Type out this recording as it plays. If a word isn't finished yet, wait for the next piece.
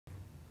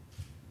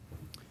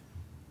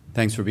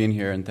Thanks for being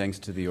here, and thanks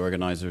to the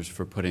organizers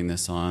for putting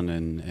this on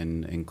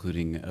and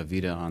including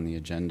Avita on the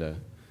agenda.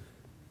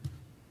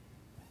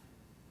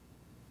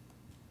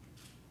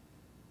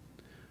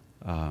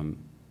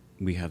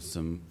 We have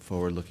some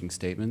forward-looking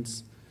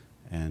statements,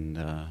 and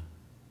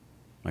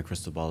my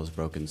crystal ball is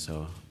broken,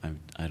 so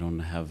I don't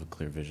have a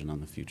clear vision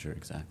on the future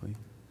exactly.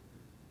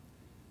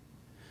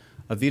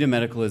 Avita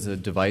Medical is a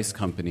device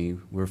company.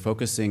 We're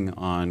focusing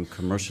on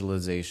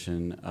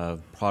commercialization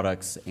of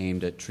products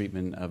aimed at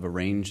treatment of a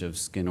range of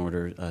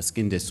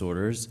skin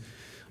disorders,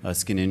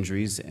 skin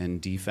injuries, and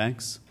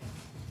defects.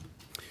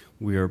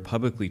 We are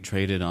publicly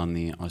traded on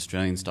the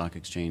Australian Stock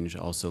Exchange,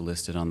 also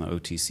listed on the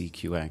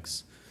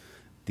OTCQX.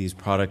 These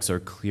products are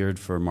cleared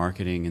for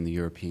marketing in the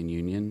European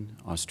Union,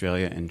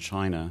 Australia, and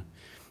China,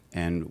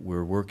 and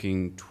we're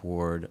working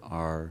toward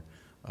our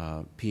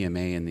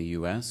PMA in the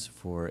US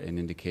for an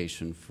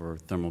indication for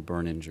thermal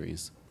burn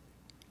injuries.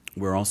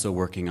 We're also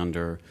working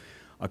under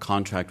a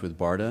contract with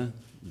BARDA,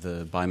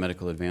 the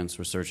Biomedical Advanced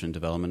Research and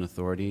Development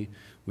Authority,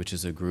 which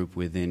is a group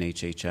within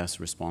HHS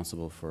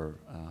responsible for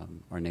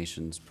our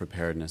nation's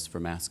preparedness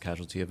for mass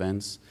casualty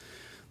events.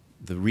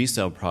 The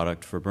ReCell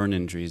product for burn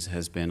injuries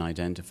has been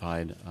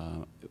identified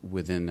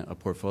within a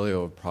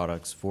portfolio of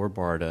products for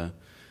BARDA,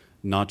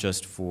 not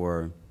just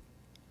for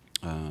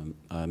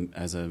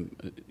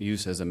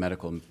use as a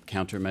medical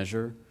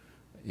countermeasure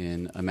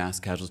in a mass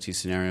casualty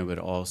scenario, but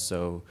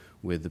also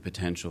with the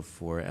potential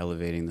for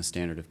elevating the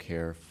standard of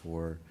care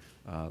for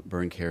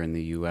burn care in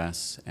the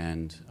U.S.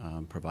 and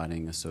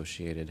providing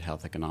associated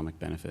health economic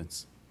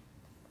benefits.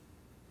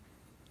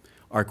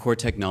 Our core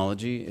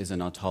technology is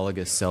an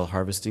autologous cell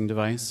harvesting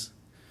device.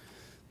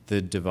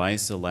 The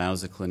device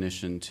allows a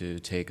clinician to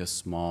take a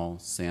small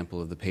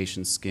sample of the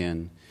patient's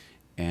skin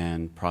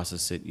and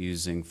process it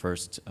using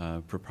first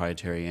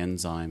proprietary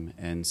enzyme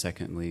and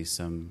secondly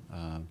some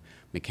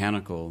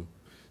mechanical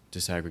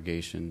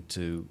disaggregation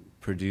to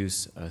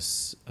produce a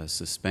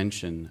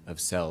suspension of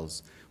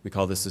cells. We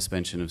call this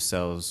suspension of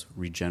cells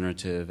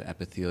regenerative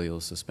epithelial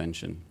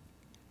suspension.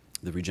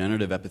 The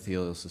regenerative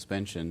epithelial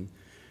suspension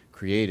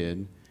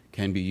created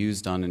can be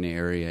used on an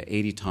area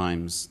 80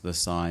 times the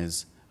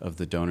size of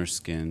the donor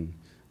skin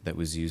that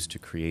was used to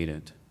create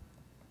it.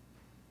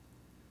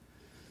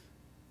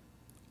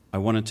 I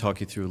want to talk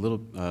you through a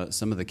little,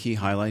 some of the key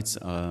highlights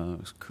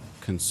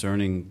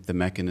concerning the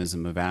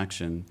mechanism of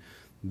action.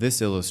 This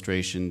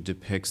illustration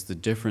depicts the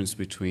difference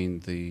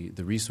between the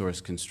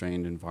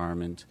resource-constrained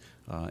environment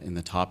in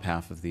the top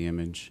half of the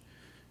image,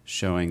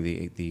 showing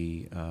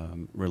the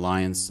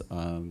reliance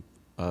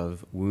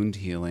of wound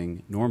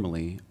healing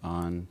normally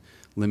on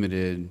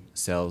limited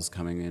cells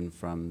coming in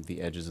from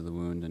the edges of the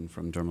wound and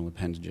from dermal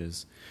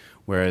appendages,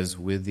 whereas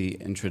with the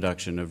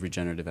introduction of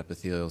regenerative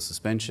epithelial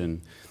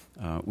suspension,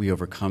 we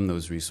overcome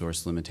those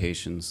resource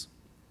limitations.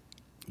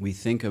 We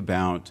think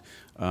about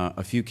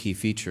a few key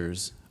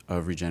features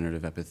of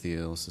regenerative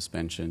epithelial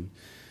suspension.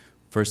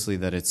 Firstly,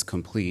 that it's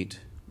complete,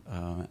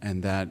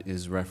 and that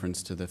is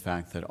reference to the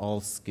fact that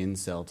all skin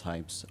cell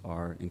types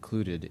are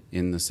included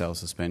in the cell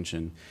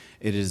suspension.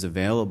 It is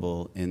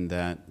available in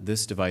that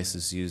this device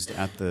is used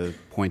at the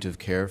point of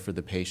care for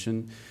the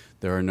patient.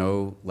 There are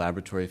no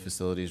laboratory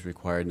facilities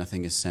required.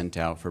 Nothing is sent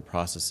out for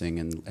processing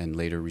and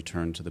later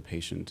returned to the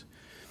patient.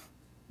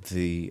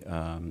 The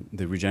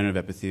regenerative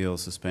epithelial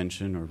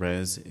suspension, or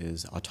RES,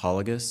 is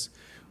autologous,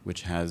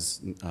 which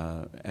has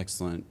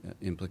excellent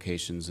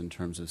implications in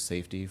terms of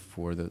safety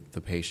for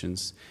the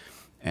patients.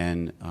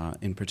 And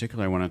in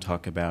particular, I want to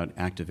talk about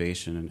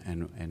activation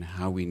and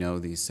how we know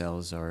these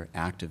cells are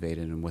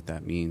activated and what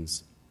that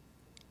means.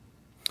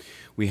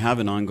 We have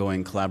an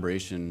ongoing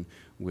collaboration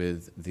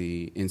with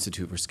the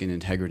Institute for Skin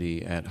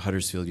Integrity at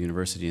Huddersfield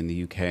University in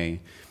the UK.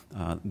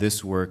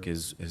 This work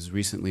is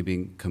recently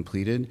being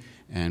completed,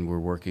 and we're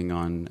working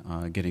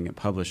on getting it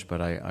published,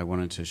 but I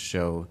wanted to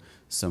show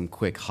some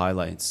quick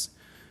highlights.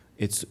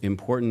 It's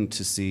important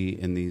to see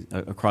in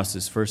across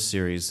this first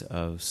series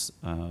of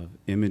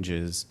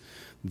images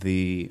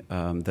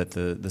that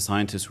the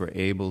scientists were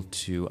able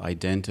to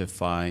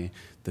identify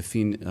the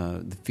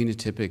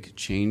phenotypic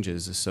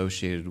changes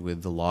associated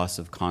with the loss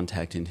of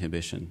contact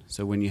inhibition.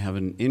 So when you have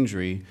an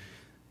injury,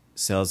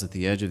 cells at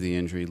the edge of the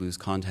injury lose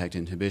contact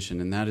inhibition,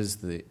 and that is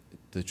the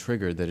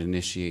trigger that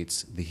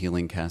initiates the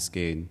healing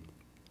cascade.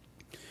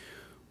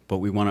 But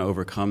we want to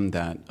overcome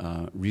that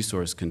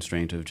resource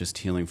constraint of just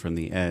healing from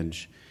the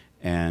edge,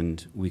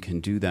 and we can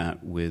do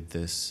that with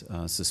this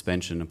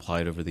suspension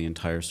applied over the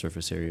entire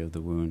surface area of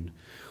the wound.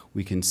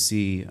 We can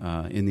see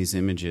in these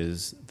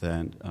images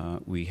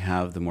that we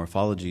have the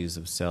morphologies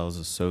of cells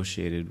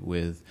associated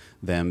with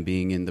them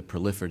being in the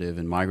proliferative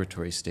and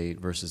migratory state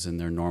versus in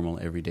their normal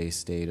everyday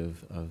state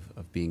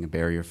of being a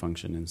barrier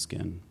function in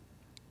skin.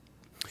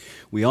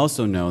 We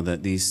also know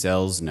that these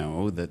cells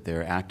know that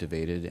they're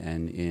activated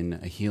and in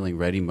a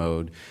healing-ready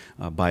mode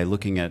by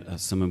looking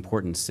at some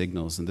important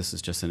signals, and this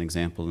is just an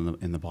example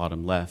in the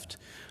bottom left.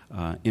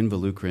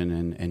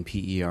 Involucrin and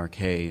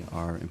PERK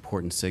are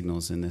important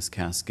signals in this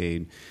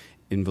cascade.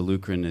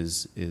 Involucrin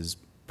is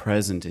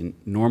present in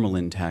normal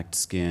intact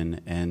skin,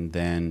 and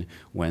then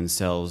when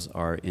cells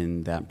are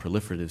in that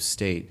proliferative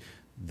state,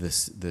 the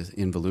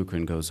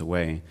involucrin goes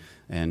away.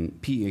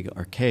 And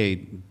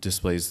PERK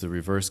displays the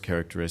reverse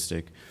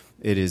characteristic.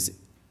 It is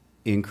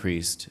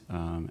increased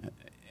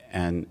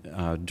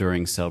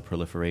during cell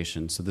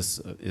proliferation. So this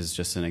is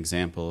just an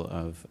example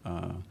of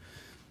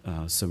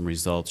some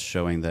results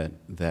showing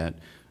that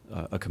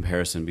a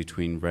comparison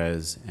between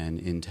res and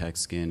intact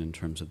skin in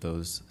terms of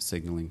those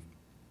signaling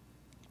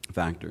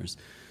factors.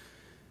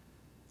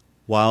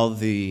 While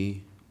the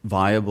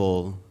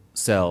viable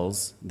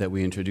cells that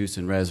we introduce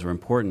in res are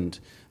important,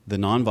 the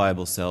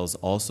non-viable cells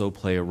also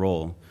play a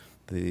role.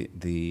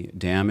 The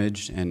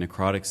damaged and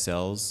necrotic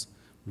cells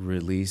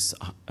release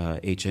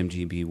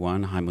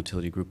HMGB1, high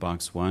motility group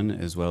box 1,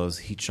 as well as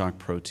heat shock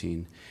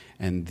protein.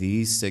 And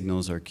these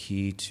signals are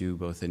key to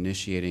both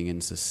initiating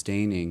and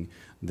sustaining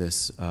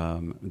this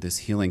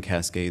healing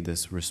cascade,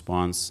 this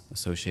response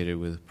associated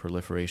with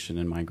proliferation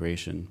and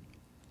migration.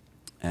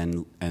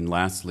 And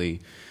lastly,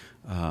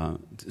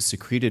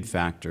 secreted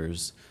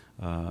factors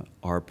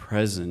are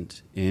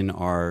present in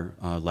our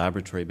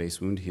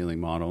laboratory-based wound healing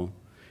model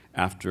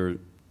after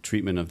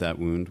treatment of that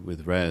wound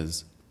with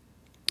res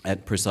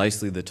at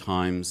precisely the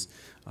times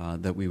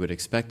that we would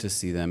expect to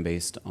see them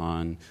based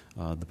on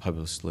the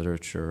published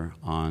literature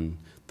on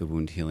the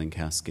wound healing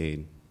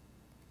cascade.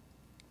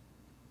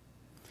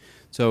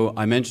 So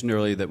I mentioned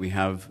earlier that we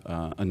have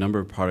a number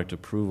of product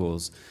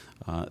approvals.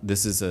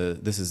 This is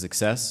a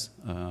success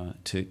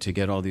to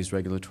get all these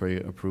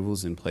regulatory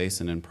approvals in place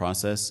and in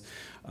process,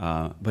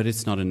 but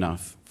it's not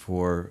enough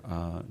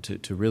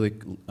to really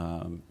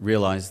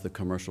realize the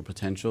commercial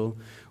potential.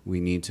 We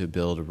need to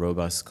build a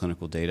robust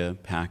clinical data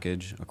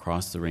package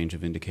across the range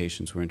of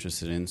indications we're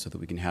interested in so that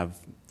we can have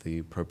the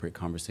appropriate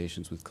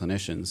conversations with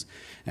clinicians,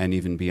 and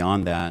even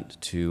beyond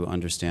that, to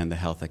understand the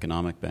health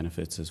economic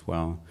benefits as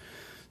well.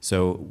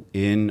 So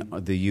in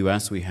the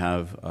U.S., we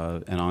have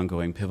an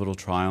ongoing pivotal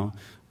trial.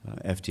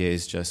 FDA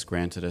has just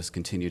granted us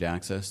continued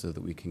access so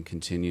that we can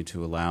continue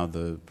to allow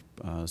the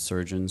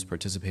surgeons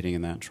participating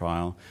in that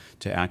trial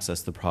to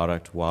access the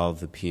product while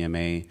the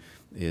PMA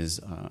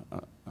is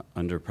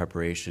under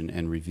preparation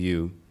and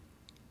review.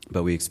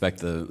 But we expect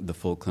the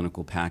full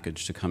clinical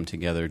package to come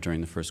together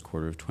during the first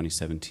quarter of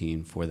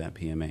 2017 for that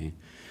PMA.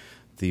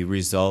 The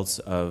results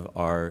of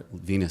our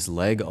venous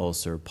leg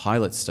ulcer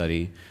pilot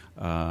study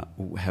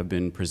have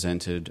been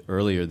presented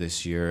earlier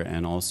this year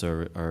and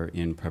also are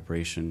in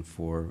preparation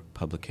for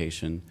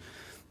publication.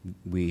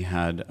 We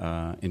had,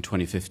 in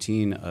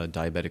 2015, a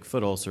diabetic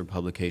foot ulcer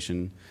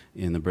publication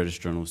in the British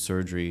Journal of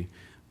Surgery,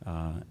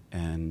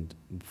 and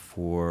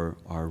for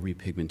our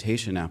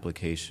repigmentation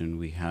application,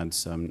 we had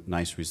some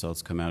nice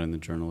results come out in the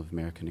Journal of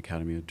American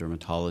Academy of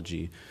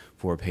Dermatology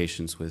for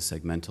patients with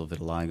segmental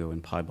vitiligo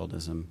and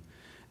piebaldism.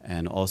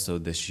 And also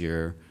this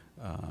year,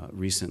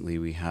 recently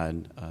we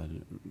had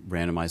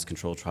randomized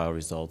control trial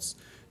results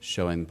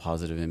showing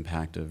positive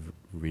impact of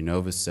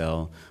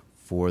RenovAcell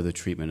for the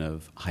treatment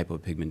of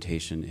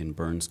hypopigmentation in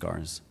burn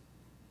scars.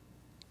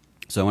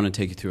 So I want to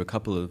take you through a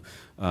couple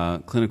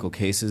of clinical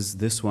cases.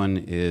 This one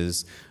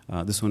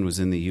was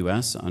in the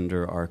U.S.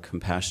 under our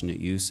compassionate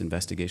use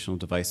investigational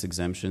device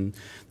exemption.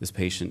 This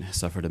patient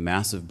suffered a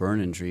massive burn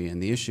injury,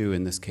 and the issue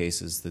in this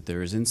case is that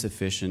there is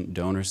insufficient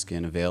donor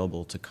skin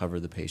available to cover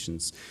the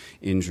patient's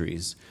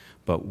injuries.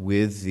 But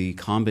with the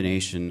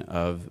combination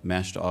of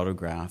meshed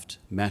autograft,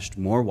 meshed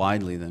more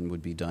widely than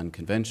would be done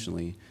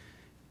conventionally,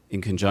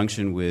 in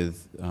conjunction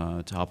with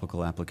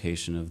topical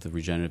application of the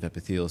regenerative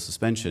epithelial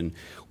suspension,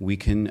 we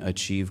can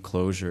achieve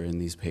closure in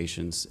these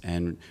patients,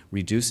 and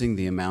reducing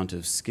the amount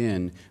of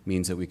skin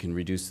means that we can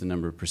reduce the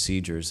number of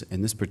procedures.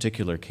 In this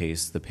particular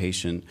case, the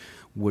patient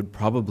would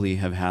probably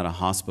have had a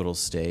hospital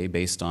stay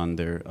based on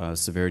their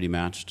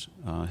severity-matched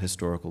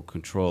historical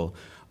control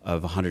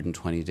of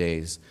 120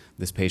 days.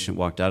 This patient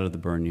walked out of the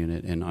burn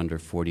unit in under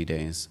 40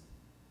 days.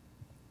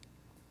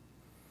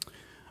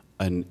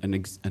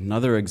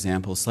 Another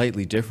example,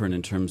 slightly different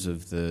in terms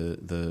of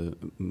the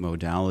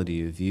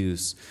modality of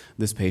use,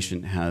 this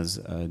patient has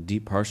a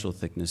deep partial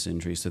thickness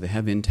injury, so they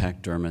have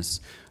intact dermis,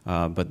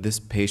 but this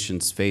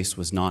patient's face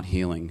was not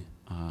healing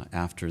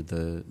after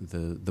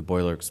the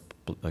boiler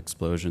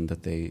explosion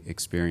that they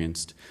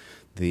experienced.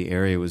 The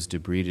area was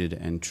debrided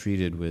and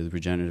treated with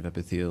regenerative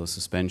epithelial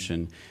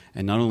suspension,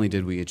 and not only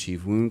did we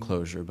achieve wound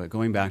closure, but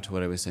going back to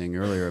what I was saying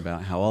earlier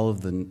about how all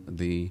of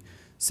the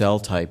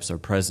cell types are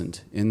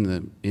present in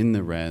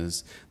the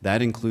res,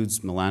 that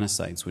includes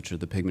melanocytes, which are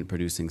the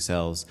pigment-producing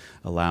cells,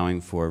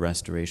 allowing for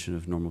restoration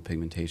of normal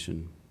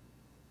pigmentation.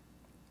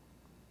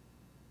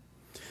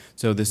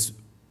 So this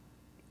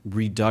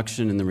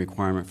reduction in the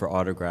requirement for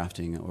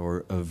autografting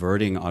or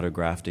averting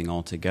autografting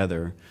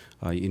altogether,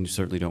 you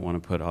certainly don't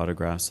want to put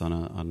autografts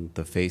on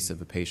the face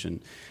of a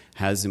patient,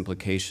 has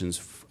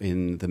implications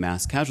in the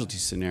mass casualty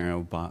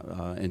scenario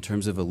in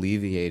terms of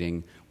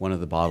alleviating one of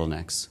the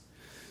bottlenecks.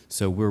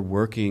 So we're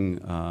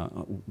working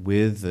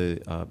with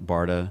the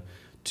BARDA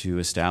to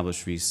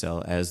establish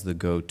ReCell as the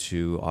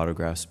go-to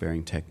autograft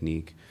sparing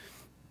technique.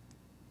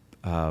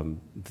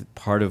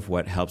 Part of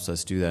what helps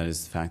us do that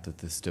is the fact that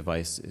this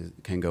device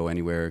can go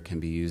anywhere, can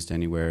be used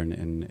anywhere,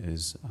 and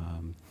is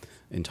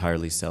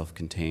entirely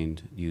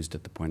self-contained, used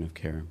at the point of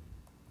care.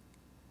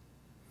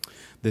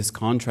 This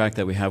contract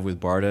that we have with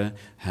BARDA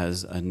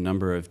has a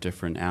number of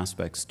different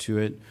aspects to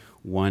it.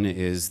 One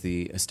is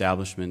the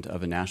establishment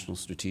of a national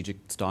strategic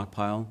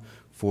stockpile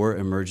for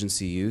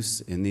emergency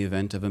use in the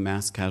event of a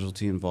mass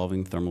casualty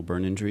involving thermal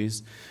burn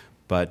injuries.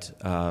 But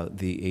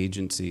the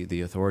agency,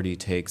 the authority,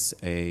 takes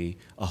a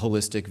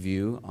holistic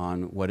view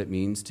on what it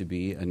means to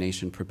be a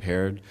nation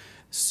prepared.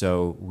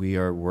 So we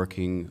are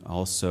working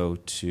also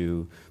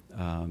to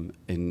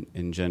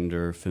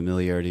engender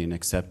familiarity and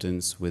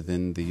acceptance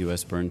within the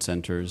U.S. burn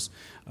centers,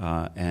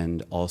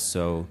 and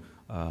also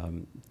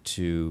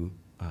to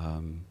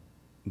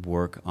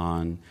work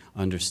on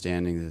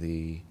understanding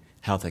the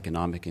health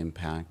economic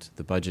impact,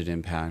 the budget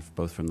impact,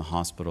 both from the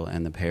hospital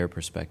and the payer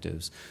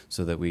perspectives,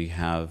 so that we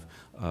have,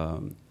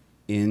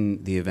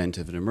 in the event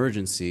of an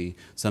emergency,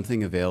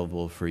 something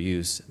available for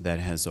use that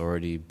has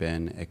already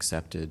been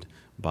accepted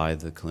by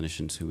the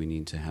clinicians who we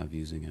need to have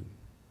using it.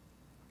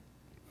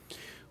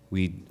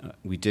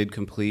 We did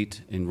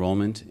complete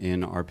enrollment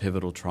in our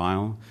pivotal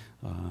trial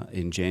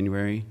in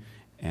January,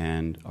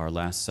 and our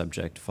last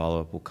subject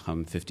follow-up will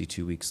come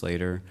 52 weeks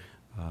later.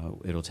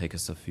 It'll take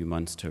us a few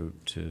months to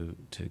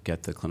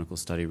get the clinical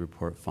study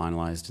report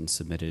finalized and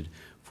submitted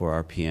for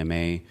our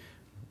PMA.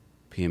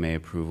 PMA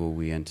approval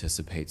we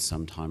anticipate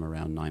sometime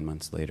around 9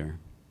 months later.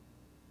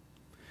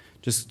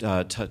 Just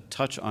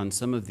touch on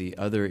some of the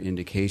other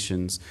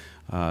indications.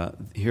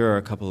 Here are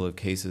a couple of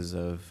cases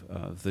of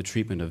the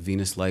treatment of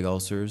venous leg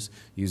ulcers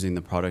using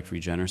the product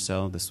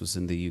Regenerative. This was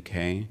in the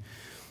UK.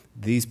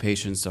 These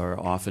patients are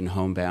often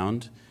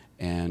homebound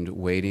and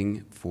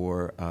waiting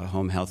for a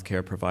home health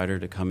care provider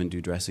to come and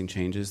do dressing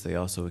changes. They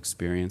also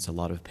experience a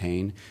lot of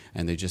pain,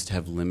 and they just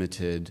have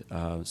limited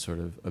sort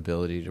of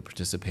ability to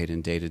participate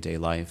in day-to-day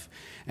life.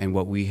 And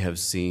what we have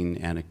seen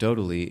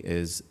anecdotally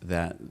is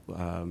that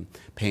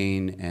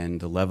pain and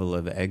the level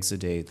of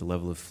exudate, the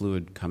level of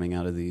fluid coming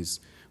out of these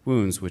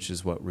wounds, which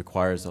is what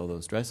requires all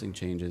those dressing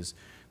changes,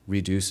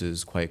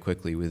 reduces quite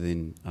quickly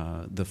within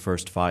the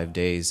first 5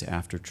 days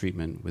after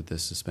treatment with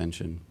this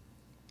suspension.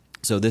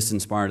 So this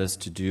inspired us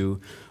to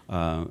do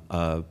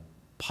a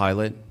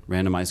pilot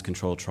randomized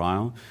control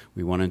trial.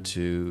 We wanted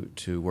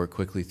to work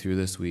quickly through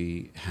this.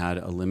 We had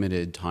a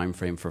limited time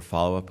frame for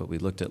follow-up, but we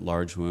looked at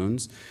large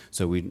wounds.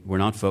 So we're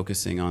not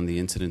focusing on the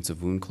incidence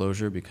of wound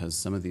closure, because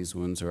some of these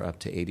wounds are up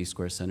to 80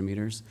 square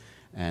centimeters,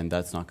 and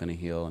that's not going to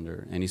heal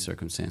under any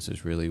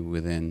circumstances really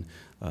within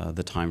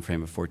the time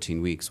frame of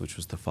 14 weeks, which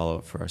was the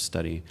follow-up for our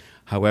study.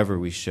 However,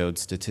 we showed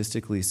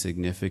statistically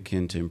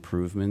significant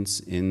improvements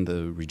in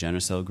the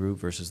Regenerative group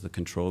versus the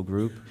control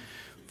group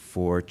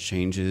for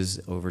changes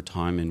over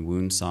time in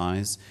wound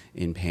size,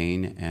 in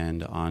pain,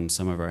 and on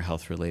some of our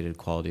health-related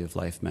quality of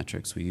life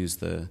metrics. We used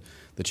the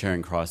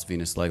Charing Cross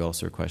Venous Leg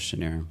Ulcer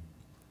Questionnaire.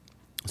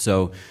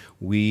 So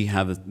we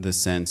have the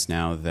sense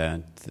now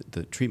that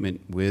the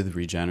treatment with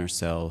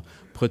Regenerative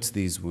puts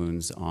these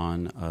wounds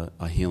on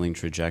a healing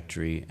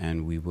trajectory,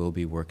 and we will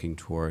be working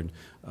toward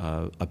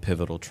a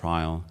pivotal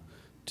trial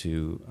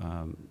to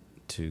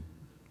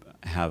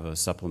have a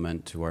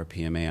supplement to our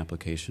PMA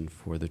application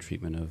for the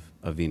treatment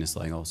of venous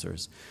leg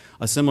ulcers.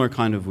 A similar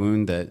kind of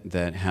wound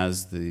that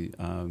has the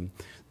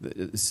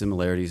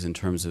similarities in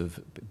terms of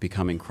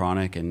becoming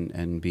chronic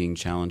and being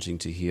challenging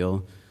to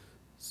heal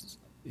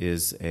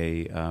is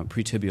a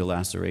pretibial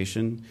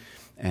laceration,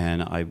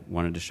 and I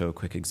wanted to show a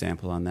quick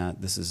example on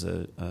that. This is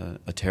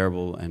a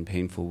terrible and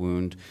painful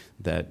wound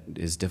that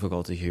is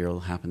difficult to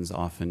heal, happens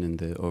often in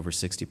the over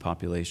 60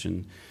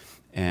 population,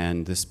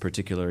 and this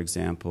particular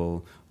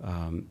example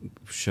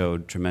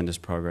showed tremendous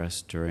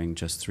progress during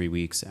just 3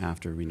 weeks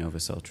after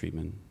ReNovaCell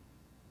treatment.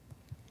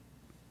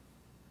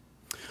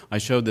 I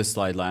showed this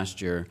slide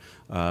last year.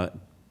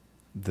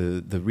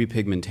 The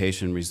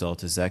repigmentation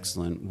result is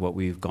excellent. What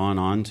we've gone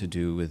on to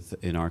do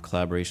in our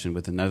collaboration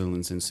with the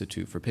Netherlands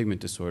Institute for Pigment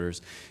Disorders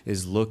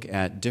is look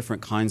at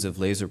different kinds of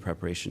laser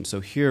preparation. So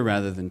here,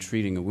 rather than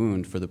treating a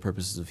wound for the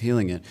purposes of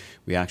healing it,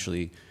 we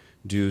actually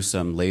do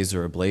some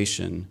laser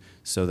ablation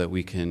so that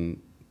we can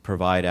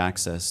provide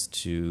access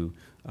to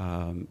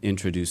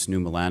introduce new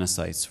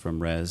melanocytes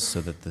from res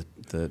so that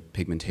the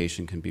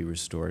pigmentation can be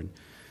restored.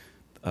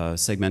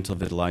 Segmental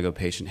vitiligo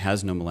patient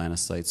has no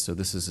melanocytes, so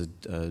this is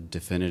a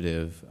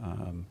definitive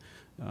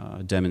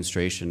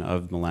demonstration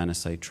of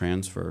melanocyte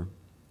transfer.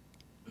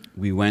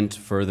 We went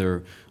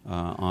further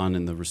on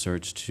in the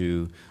research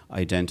to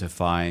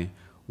identify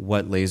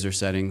what laser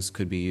settings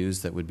could be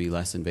used that would be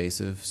less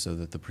invasive so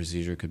that the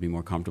procedure could be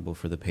more comfortable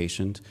for the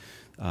patient.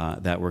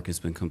 That work has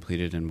been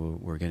completed, and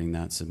we're getting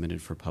that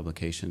submitted for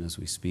publication as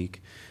we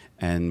speak.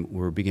 And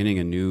we're beginning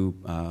a new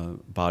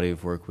body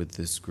of work with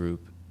this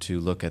group to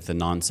look at the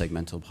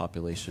non-segmental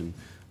population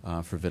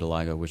for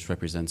vitiligo, which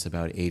represents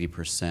about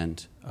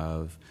 80%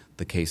 of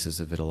the cases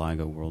of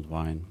vitiligo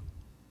worldwide.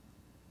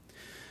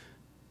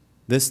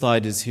 This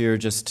slide is here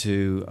just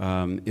to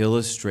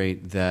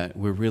illustrate that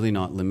we're really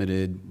not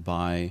limited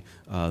by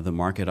the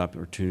market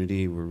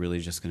opportunity. We're really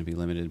just going to be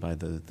limited by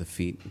the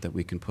feet that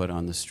we can put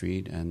on the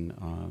street and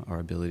our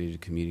ability to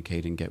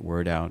communicate and get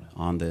word out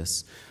on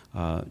this.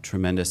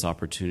 Tremendous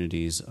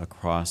opportunities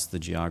across the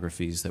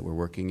geographies that we're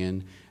working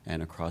in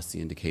and across the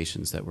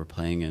indications that we're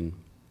playing in.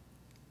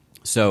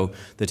 So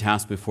the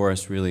task before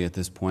us really at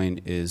this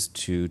point is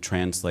to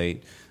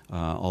translate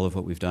all of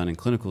what we've done in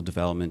clinical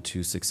development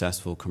to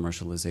successful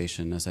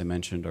commercialization. As I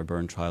mentioned, our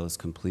burn trial is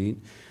complete.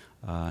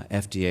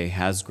 FDA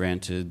has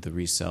granted the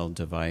ReCell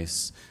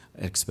device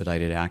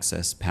expedited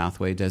access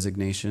pathway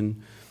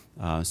designation.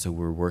 So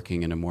we're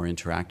working in a more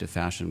interactive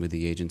fashion with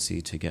the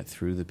agency to get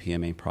through the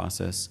PMA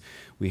process.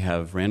 We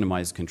have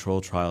randomized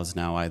control trials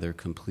now either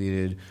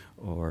completed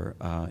or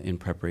in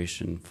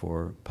preparation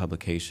for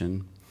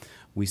publication.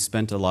 We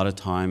spent a lot of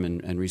time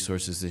and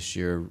resources this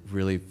year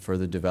really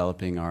further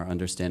developing our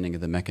understanding of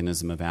the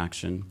mechanism of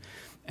action,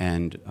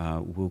 and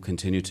we'll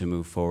continue to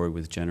move forward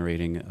with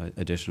generating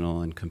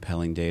additional and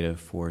compelling data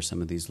for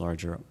some of these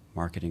larger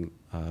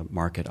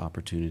market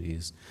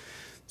opportunities.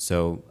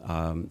 So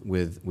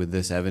with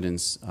this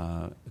evidence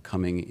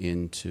coming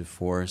into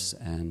force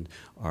and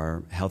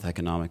our health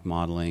economic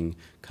modeling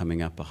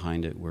coming up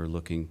behind it, we're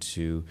looking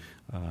to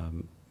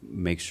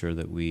make sure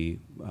that we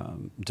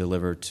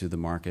deliver to the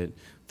market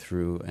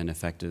through an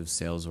effective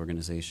sales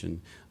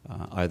organization,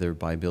 either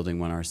by building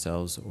one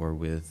ourselves or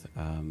with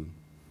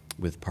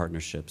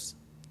partnerships.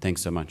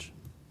 Thanks so much.